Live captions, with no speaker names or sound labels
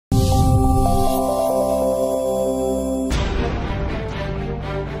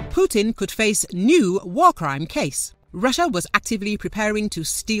Putin could face new war crime case. Russia was actively preparing to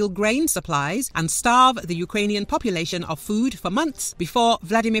steal grain supplies and starve the Ukrainian population of food for months before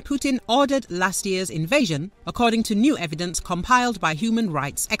Vladimir Putin ordered last year's invasion, according to new evidence compiled by human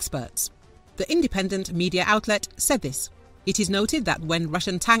rights experts. The independent media outlet said this. It is noted that when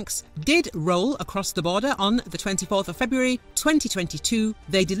Russian tanks did roll across the border on the 24th of February 2022,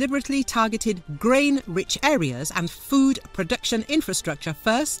 they deliberately targeted grain-rich areas and food production infrastructure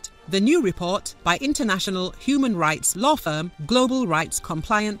first. The new report by international human rights law firm Global Rights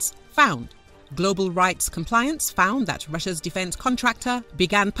Compliance found. Global Rights Compliance found that Russia's defense contractor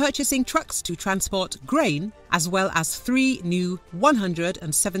began purchasing trucks to transport grain, as well as 3 new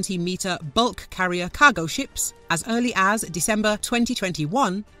 170-meter bulk carrier cargo ships as early as December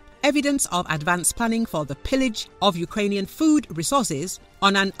 2021, evidence of advanced planning for the pillage of Ukrainian food resources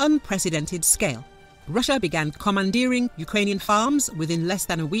on an unprecedented scale. Russia began commandeering Ukrainian farms within less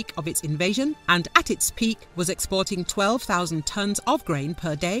than a week of its invasion, and at its peak was exporting 12,000 tons of grain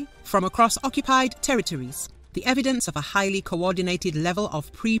per day from across occupied territories. The evidence of a highly coordinated level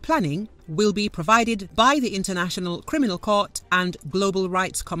of pre-planning will be provided by the International Criminal Court, and Global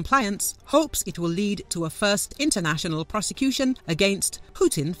Rights Compliance hopes it will lead to a first international prosecution against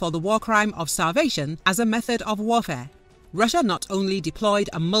Putin for the war crime of starvation as a method of warfare. Russia not only deployed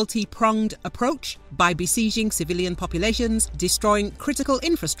a multi-pronged approach by besieging civilian populations, destroying critical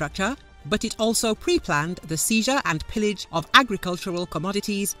infrastructure, but it also pre-planned the seizure and pillage of agricultural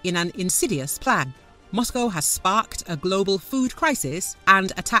commodities in an insidious plan. Moscow has sparked a global food crisis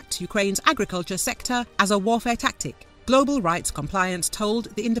and attacked Ukraine's agriculture sector as a warfare tactic, Global Rights Compliance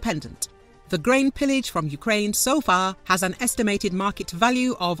told The Independent. The grain pillage from Ukraine so far has an estimated market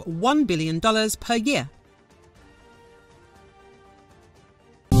value of $1 billion per year.